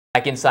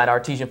Back inside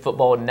Artesian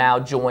Football, now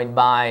joined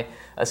by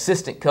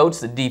assistant coach,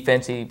 the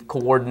defensive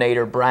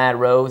coordinator, Brad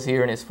Rose,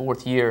 here in his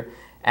 4th year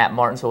at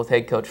Martinsville with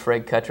head coach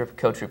Fred Kutruff.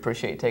 Coach, we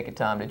appreciate you taking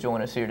time to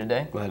join us here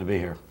today. Glad to be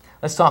here.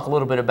 Let's talk a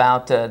little bit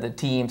about the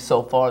team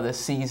so far this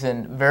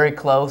season. Very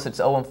close. It's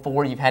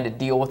 0-4. You've had to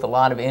deal with a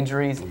lot of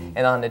injuries.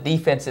 And on the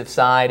defensive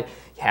side,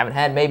 you haven't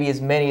had maybe as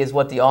many as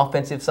what the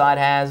offensive side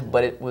has,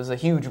 but it was a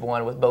huge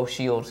one with Bo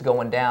Shields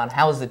going down.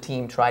 How has the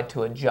team tried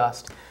to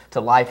adjust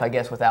to life, I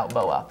guess, without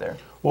Bo out there?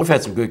 Well, we've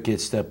had some good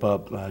kids step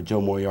up. Joe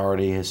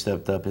Moriarty has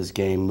stepped up his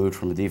game, moved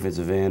from a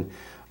defensive end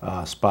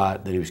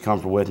spot that he was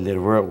comfortable with and did a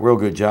real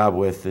good job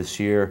with this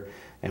year.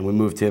 And we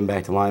moved him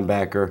back to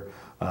linebacker.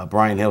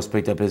 Brian Hill's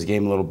picked up his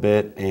game a little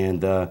bit,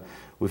 and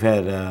we've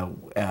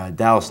had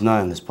Dallas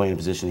Nunn that's playing a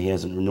position he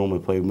hasn't normally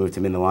played. We moved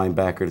him into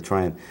linebacker to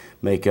try and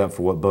make up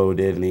for what Bo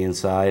did in the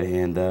inside,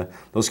 and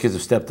those kids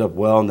have stepped up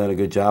well and done a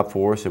good job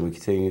for us, and we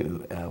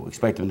continue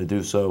expect them to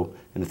do so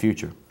in the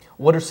future.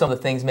 What are some of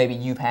the things maybe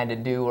you've had to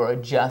do or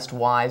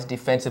adjust-wise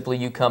defensively?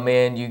 You come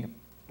in, you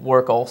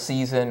work all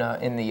season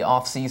in the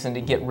off-season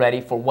to get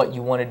ready for what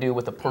you want to do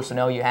with the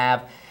personnel you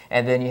have,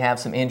 and then you have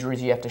some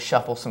injuries, you have to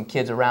shuffle some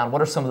kids around.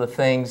 What are some of the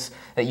things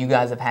that you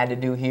guys have had to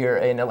do here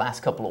in the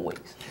last couple of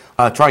weeks?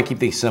 Try and keep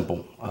things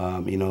simple.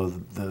 You know,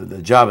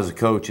 the job as a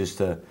coach is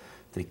to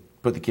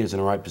put the kids in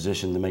the right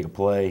position to make a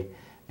play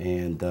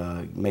and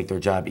make their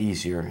job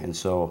easier. And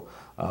so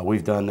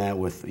we've done that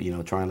with, you know,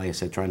 like I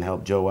said, trying to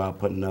help Joe out,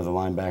 putting another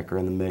linebacker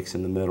in the mix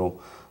in the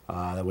middle.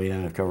 That way he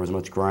doesn't have to cover as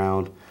much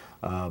ground.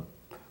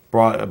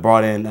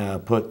 Brought in,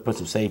 put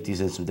some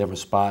safeties in some different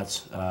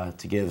spots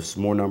to give us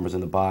more numbers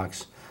in the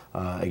box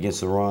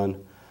against the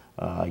run.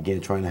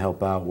 Again, trying to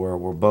help out where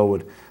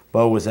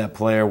Bo was that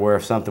player where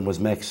if something was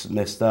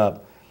mixed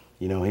up,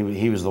 you know,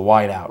 he was the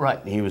wideout.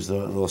 Right. He was the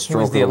little stroker. He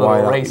was the little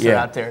eraser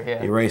out there.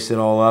 Yeah. He raced it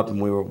all up, and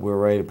we were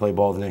ready to play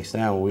ball the next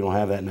down. Well, we don't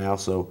have that now,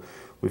 so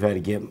we've had to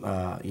get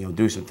you know,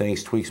 do some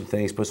things, tweak some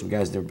things, put some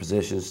guys in different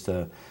positions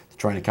to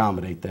try and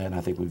accommodate that. And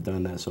I think we've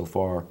done that so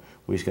far.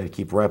 We just got to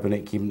keep repping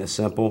it, keeping it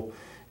simple,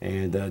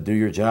 and do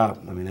your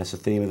job. I mean, that's the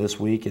theme of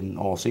this week and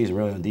all season,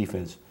 really, on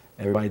defense.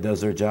 Everybody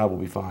does their job, we'll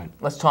be fine.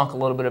 Let's talk a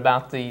little bit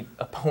about the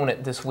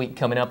opponent this week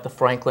coming up, the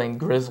Franklin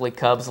Grizzly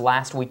Cubs.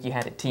 Last week you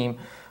had a team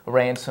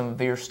ran some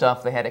veer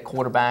stuff. They had a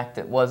quarterback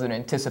that wasn't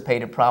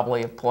anticipated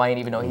probably of playing,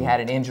 even though he had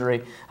an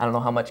injury. I don't know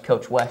how much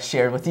Coach West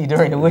shared with you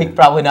during the week.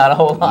 Probably not a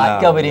whole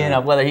lot coming in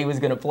on whether he was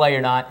going to play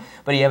or not.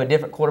 But you have a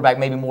different quarterback,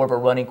 maybe more of a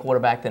running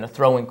quarterback than a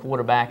throwing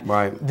quarterback.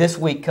 Right. This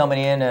week coming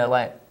in,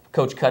 like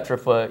Coach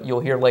Kutruff,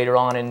 you'll hear later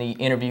on in the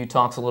interview,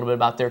 talks a little bit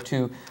about their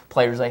 2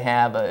 players they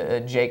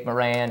have, Jake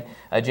Moran,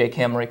 Jake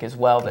Hemrick as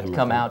well, that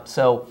come out.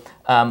 So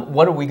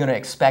what are we going to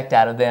expect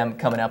out of them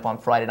coming up on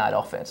Friday night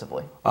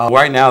offensively?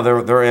 Right now,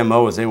 their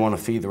MO is they want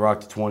to feed the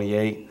rock to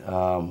 28,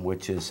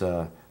 which is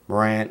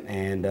Morant,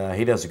 and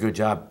he does a good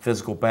job,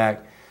 physical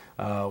back.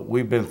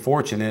 We've been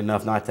fortunate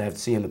enough not to have to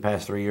see him the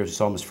past 3 years. We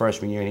saw him his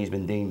freshman year, and he's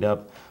been dinged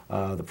up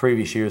the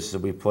previous years that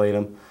we've played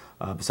him.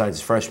 Besides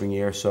his freshman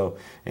year,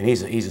 and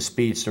he's a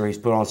speedster. He's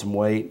put on some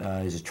weight.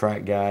 He's a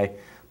track guy.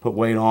 Put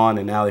weight on,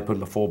 and now they put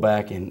him a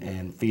fullback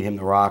and feed him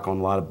the rock on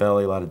a lot of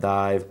belly, a lot of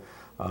dive,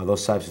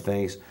 those types of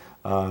things.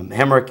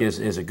 Hemrick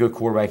is a good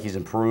quarterback. He's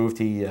improved.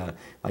 He,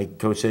 like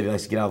Coach said, he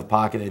likes to get out of the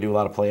pocket. They do a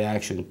lot of play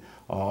action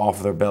off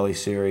of their belly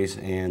series,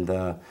 and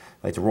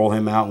like to roll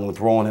him out. And with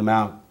rolling him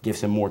out,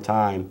 gives him more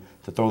time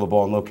to throw the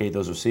ball and locate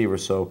those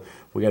receivers. So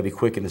we got to be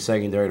quick in the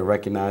secondary to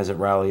recognize it,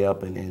 rally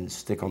up, and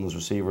stick on those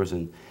receivers,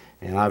 and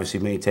obviously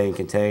maintain,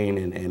 contain,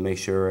 and make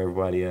sure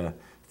everybody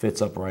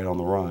fits up right on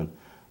the run.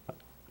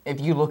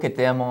 If you look at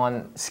them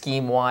on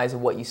scheme-wise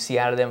and what you see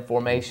out of them,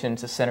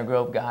 formations, a Center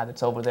Grove guy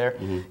that's over there,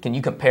 can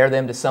you compare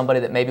them to somebody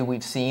that maybe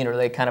we've seen, or are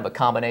they kind of a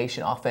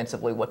combination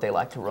offensively what they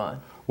like to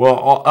run?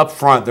 Well, up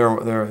front,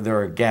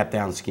 they're a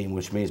gap-down scheme,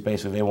 which means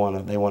basically they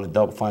want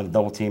to find a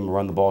double team and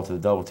run the ball to the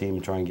double team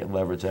and try and get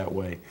leverage that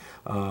way.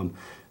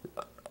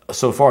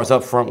 So far as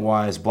up front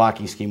wise,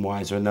 blocking scheme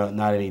wise, they're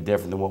not any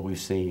different than what we've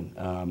seen.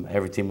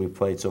 Every team we've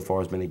played so far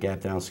has been a gap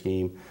down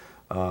scheme,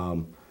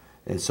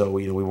 and so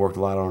we worked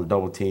a lot on our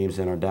double teams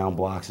and our down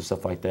blocks and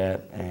stuff like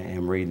that,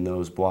 and reading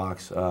those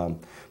blocks.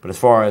 But as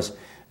far as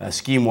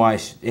scheme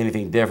wise,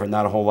 anything different?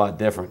 Not a whole lot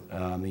different.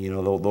 You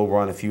know, they'll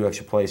run a few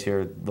extra plays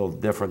here, a little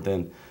different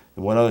than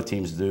what other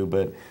teams do.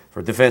 But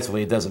for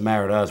defensively, it doesn't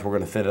matter to us. We're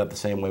going to fit it up the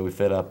same way we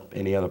fit up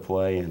any other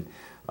play, and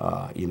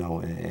you know,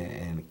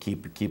 and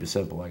keep it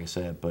simple, like I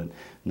said. But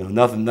no,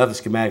 nothing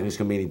schematically is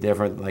going to be any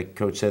different. Like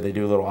Coach said, they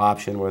do a little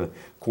option where the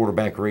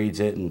quarterback reads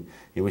it, and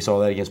you know, we saw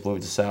that against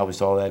Bloomington South, we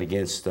saw that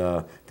against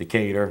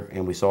Decatur,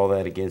 and we saw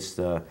that against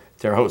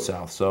Terre Haute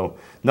South. So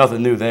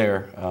nothing new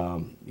there.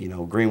 You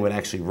know, Greenwood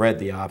actually read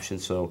the option,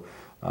 so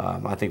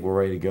I think we're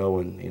ready to go,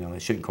 and you know,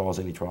 it shouldn't cause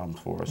any problems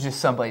for us.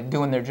 Just somebody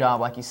doing their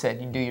job, like you said.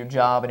 You do your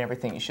job, and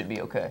everything, you should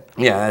be okay.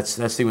 Yeah,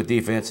 that's the with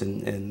defense,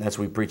 and that's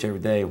what we preach every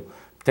day.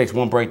 It takes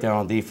one breakdown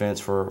on defense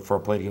for a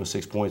play to go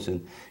 6 points,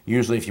 and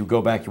usually if you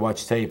go back, you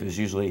watch tape, there's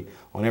usually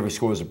on every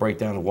score there's a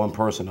breakdown of one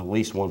person, at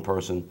least one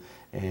person,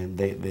 and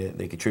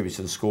they contribute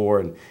to the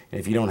score. And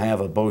if you don't have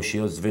a Bo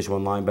Shields, Division I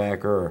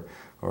linebacker,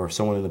 or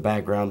someone in the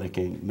background that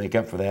can make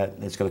up for that,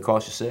 it's going to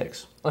cost you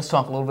 6. Let's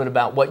talk a little bit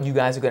about what you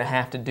guys are going to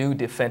have to do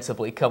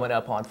defensively coming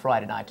up on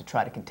Friday night to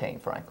try to contain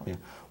Franklin. Yeah.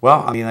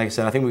 Well, I mean, like I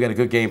said, I think we've got a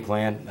good game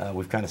plan.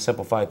 We've kind of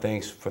simplified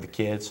things for the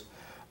kids,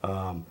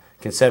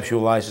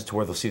 conceptualized it to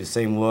where they'll see the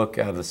same look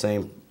out of the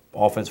same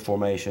offense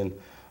formation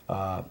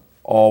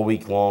all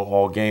week long,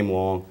 all game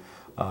long.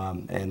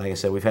 And like I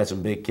said, we've had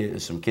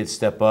some kids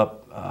step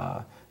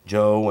up.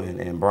 Joe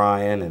and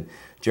Brian and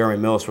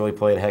Jeremy Mills really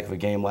played a heck of a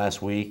game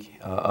last week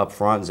up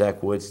front.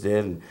 Zach Woods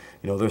did, and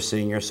they're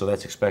seniors, so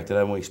that's expected.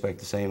 And we expect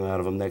the same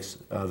out of them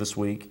this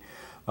week.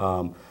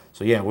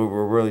 So yeah,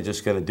 we're really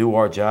just going to do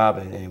our job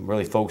and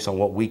really focus on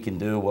what we can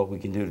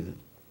do,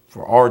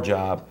 for our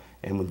job,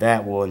 and with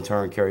that, we'll in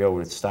turn carry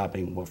over to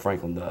stopping what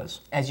Franklin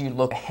does. As you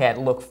look ahead,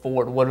 look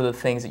forward, what are the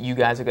things that you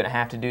guys are going to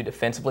have to do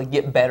defensively,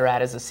 get better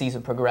at as the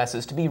season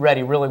progresses, to be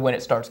ready really when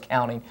it starts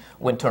counting,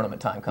 when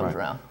tournament time comes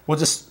around? We'll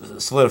just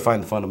solidify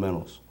the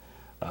fundamentals.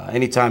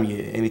 Anytime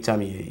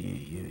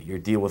you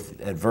deal with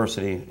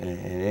adversity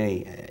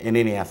in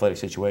any athletic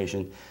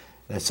situation,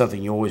 that's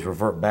something you always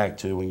revert back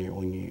to when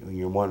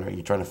you're wondering,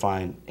 you're trying to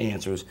find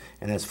answers,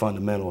 and that's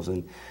fundamentals,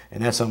 and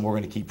that's something we're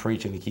going to keep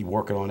preaching and keep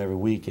working on every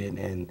week,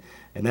 and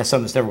that's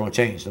something that's never going to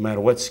change, no matter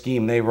what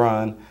scheme they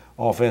run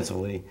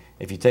offensively.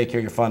 If you take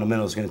care of your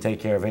fundamentals, it's going to take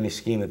care of any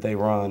scheme that they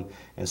run,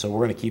 and so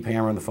we're going to keep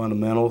hammering the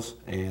fundamentals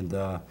and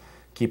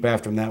keep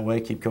after them that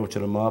way, keep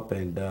coaching them up,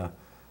 and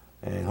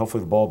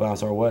hopefully the ball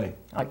bounces our way.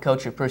 All right,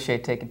 Coach, we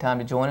appreciate taking time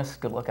to join us.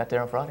 Good luck out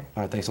there on Friday.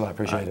 All right, thanks a lot.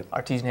 Appreciate it.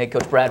 Artesian head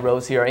coach Brad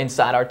Rose here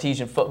inside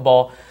Artesian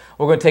Football.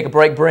 We're going to take a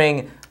break,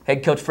 bring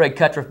head coach Fred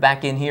Kutruff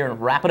back in here,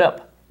 and wrap it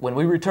up when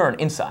we return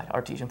inside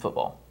Artesian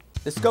Football.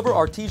 Discover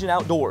Artesian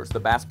Outdoors, the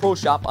Bass Pro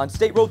Shop on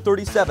State Road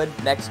 37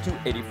 next to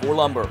 84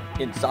 Lumber.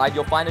 Inside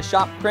you'll find a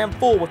shop crammed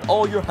full with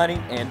all your hunting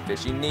and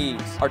fishing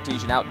needs.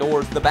 Artesian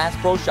Outdoors, the Bass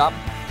Pro Shop,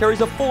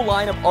 carries a full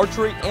line of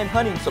archery and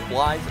hunting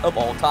supplies of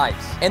all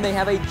types. And they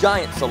have a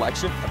giant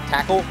selection of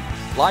tackle,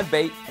 live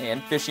bait,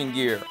 and fishing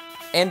gear.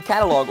 And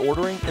catalog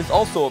ordering is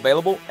also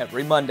available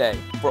every Monday.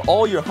 For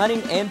all your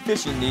hunting and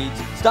fishing needs,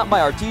 stop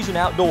by Artesian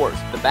Outdoors,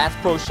 the Bass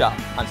Pro Shop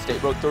on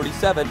State Road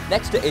 37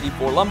 next to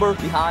 84 Lumber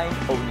behind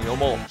O'Neill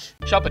Mulch.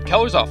 Shop at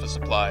Keller's Office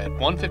Supply at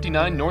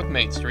 159 North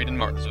Main Street in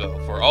Martinsville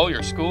for all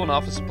your school and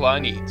office supply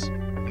needs.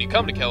 When you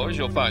come to Keller's,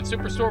 you'll find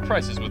superstore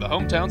prices with a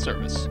hometown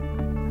service.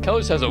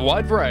 Keller's has a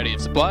wide variety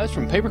of supplies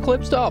from paper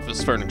clips to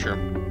office furniture.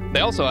 They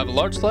also have a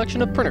large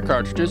selection of printer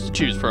cartridges to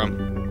choose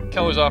from.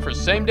 Keller's offers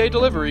same-day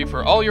delivery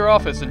for all your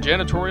office and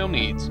janitorial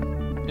needs.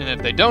 And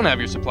if they don't have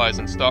your supplies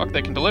in stock,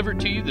 they can deliver it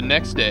to you the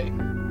next day.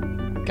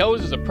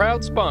 Keller's is a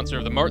proud sponsor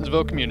of the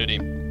Martinsville community.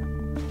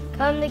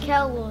 Come to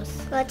Keller's.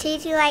 We'll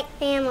treat you like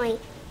family.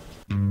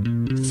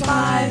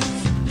 $5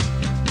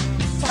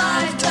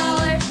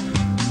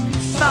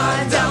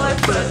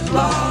 foot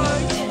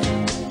long.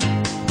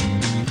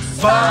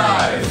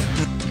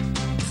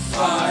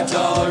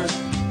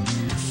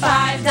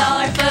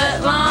 $5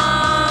 foot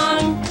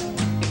long.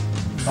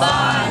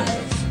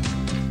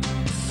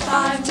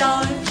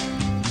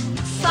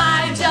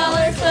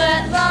 $5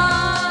 foot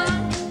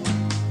long.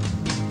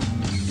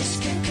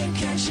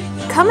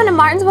 Come into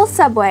Martinsville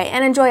Subway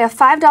and enjoy a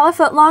 $5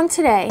 foot long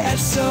today.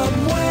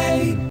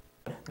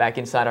 Back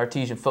inside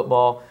Artesian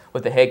Football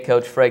with the head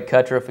coach Fred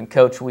Kutruff, and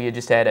Coach, we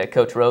just had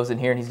Coach Rose in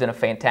here, and he's done a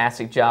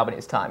fantastic job in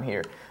his time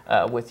here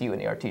with you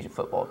and the Artesian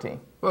football team.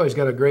 Well, he's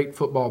got a great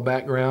football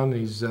background.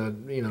 He's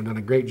done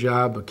a great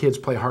job. The kids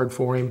play hard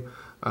for him.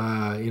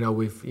 You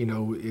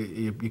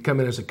come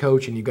in as a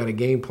coach and you've got a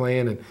game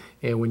plan,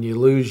 and when you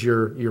lose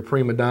your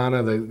prima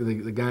donna,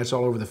 the guys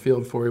all over the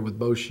field for you with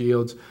both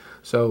shields.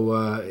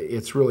 So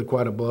it's really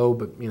quite a blow,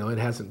 but it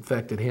hasn't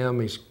affected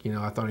him.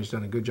 I thought he's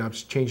done a good job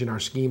changing our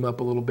scheme up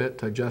a little bit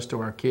to adjust to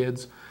our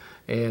kids,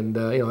 and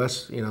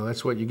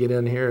that's what you get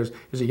in here.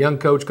 Is a young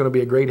coach going to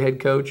be a great head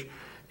coach,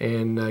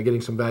 and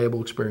getting some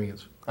valuable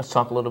experience. Let's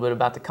talk a little bit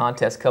about the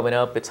contest coming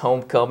up. It's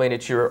homecoming.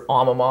 It's your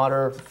alma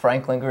mater.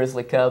 Franklin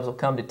Grizzly Cubs will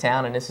come to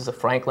town, and this is a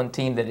Franklin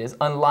team that is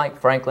unlike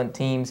Franklin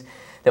teams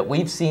that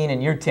we've seen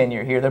in your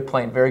tenure here. They're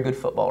playing very good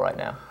football right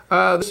now.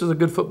 This is a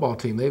good football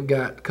team. They've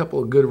got a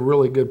couple of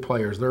really good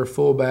players. Their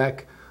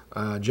fullback,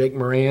 Jake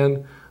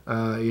Moran,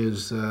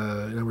 is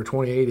number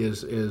 28.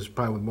 Is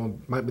probably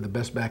might be the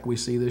best back we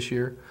see this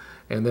year.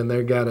 And then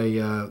they've got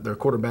their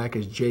quarterback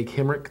is Jake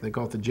Hemrick. They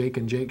call it the Jake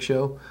and Jake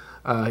Show.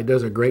 He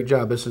does a great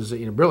job. This is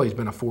really he's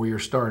been a 4-year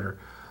starter,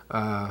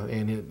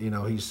 and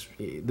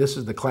this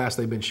is the class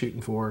they've been shooting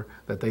for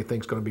that they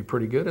think is going to be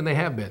pretty good, and they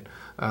have been.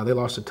 They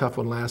lost a tough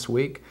one last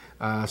week,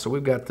 so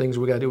we've got things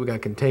we got to do. We got to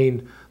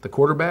contain the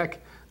quarterback.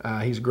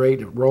 He's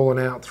great at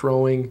rolling out,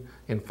 throwing,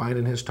 and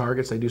finding his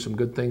targets. They do some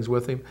good things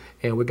with him,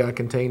 and we got to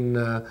contain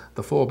the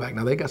fullback.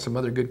 Now they got some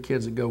other good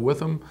kids that go with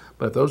them,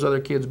 but if those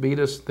other kids beat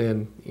us,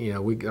 then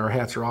our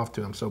hats are off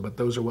to them. But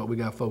those are what we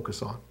got to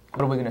focus on.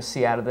 What are we going to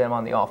see out of them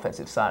on the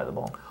offensive side of the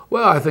ball?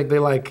 Well, I think they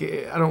I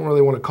don't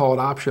really want to call it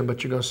option,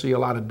 but you're going to see a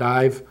lot of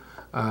dive.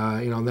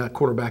 That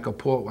quarterback will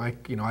pull, I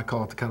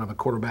call it kind of a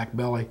quarterback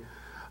belly.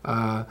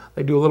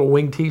 They do a little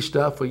wing tee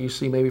stuff, what you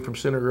see maybe from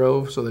Center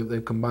Grove, so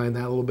they've combined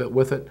that a little bit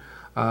with it.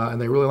 and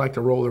they really like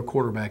to roll their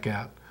quarterback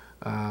out.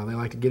 They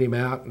like to get him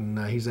out, and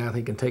he's out.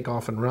 He can take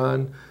off and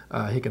run.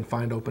 He can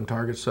find open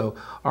targets. So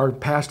our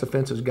pass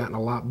defense has gotten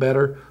a lot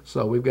better.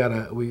 So we've got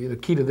the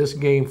key to this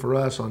game for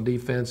us on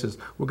defense is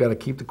we've got to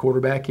keep the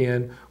quarterback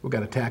in. We've got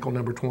to tackle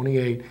number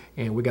 28,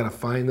 and we've got to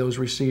find those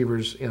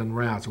receivers in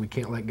routes. We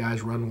can't let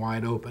guys run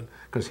wide open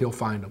because he'll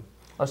find them.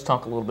 Let's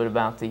talk a little bit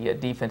about the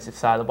defensive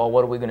side of the ball.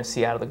 What are we going to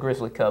see out of the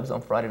Grizzly Cubs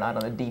on Friday night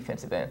on the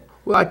defensive end?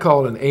 Well, I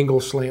call it an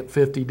angle slant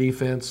 50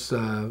 defense.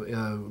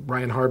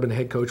 Brian Harbin,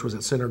 head coach, was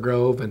at Center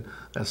Grove, and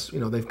that's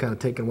they've kind of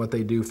taken what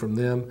they do from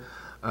them.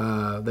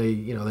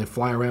 They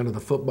fly around to the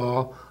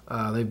football.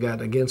 They've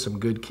got again some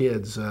good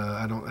kids.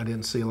 I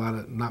didn't see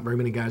not very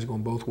many guys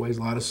going both ways.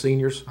 A lot of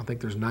seniors. I think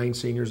there's 9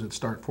 seniors that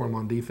start for them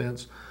on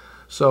defense.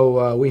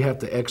 So we have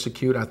to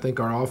execute. I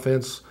think our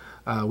offense.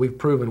 We've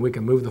proven we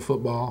can move the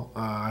football.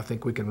 I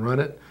think we can run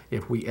it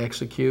if we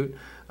execute.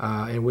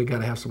 And we got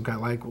to have some kind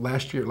of, like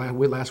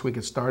last week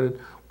it started,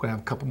 we're going to have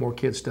a couple more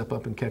kids step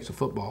up and catch the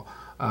football.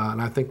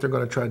 And I think they're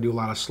going to try to do a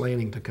lot of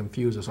slanting to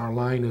confuse us. Our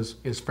line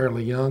is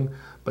fairly young,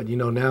 but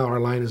now our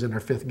line is in their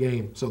 5th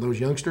game. So those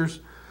youngsters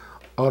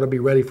ought to be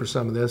ready for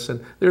some of this.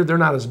 And they're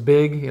not as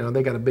big.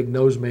 They got a big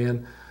nose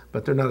man,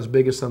 but they're not as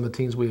big as some of the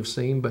teams we have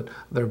seen, but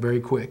they're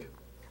very quick.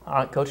 All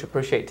right, Coach,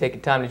 appreciate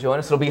taking time to join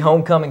us. It'll be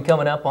homecoming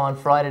coming up on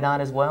Friday night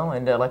as well,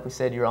 and like we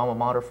said, your alma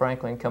mater,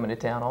 Franklin, coming to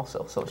town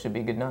also, so it should be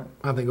a good night.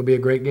 I think it'll be a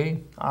great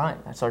game. All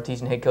right, that's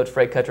Artesian head coach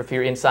Fred Kutruff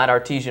here inside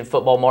Artesian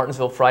Football,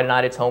 Martinsville. Friday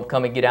night, it's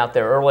homecoming. Get out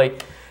there early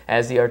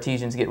as the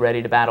Artesians get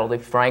ready to battle the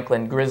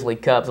Franklin Grizzly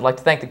Cubs. I'd like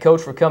to thank the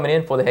coach for coming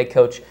in, for the head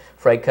coach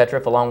Fred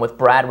Kutruff, along with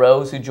Brad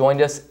Rose, who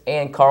joined us,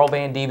 and Carl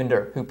Van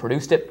Dievender, who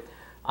produced it.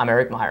 I'm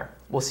Eric Meyer.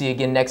 We'll see you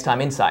again next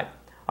time inside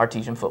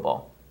Artesian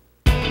Football.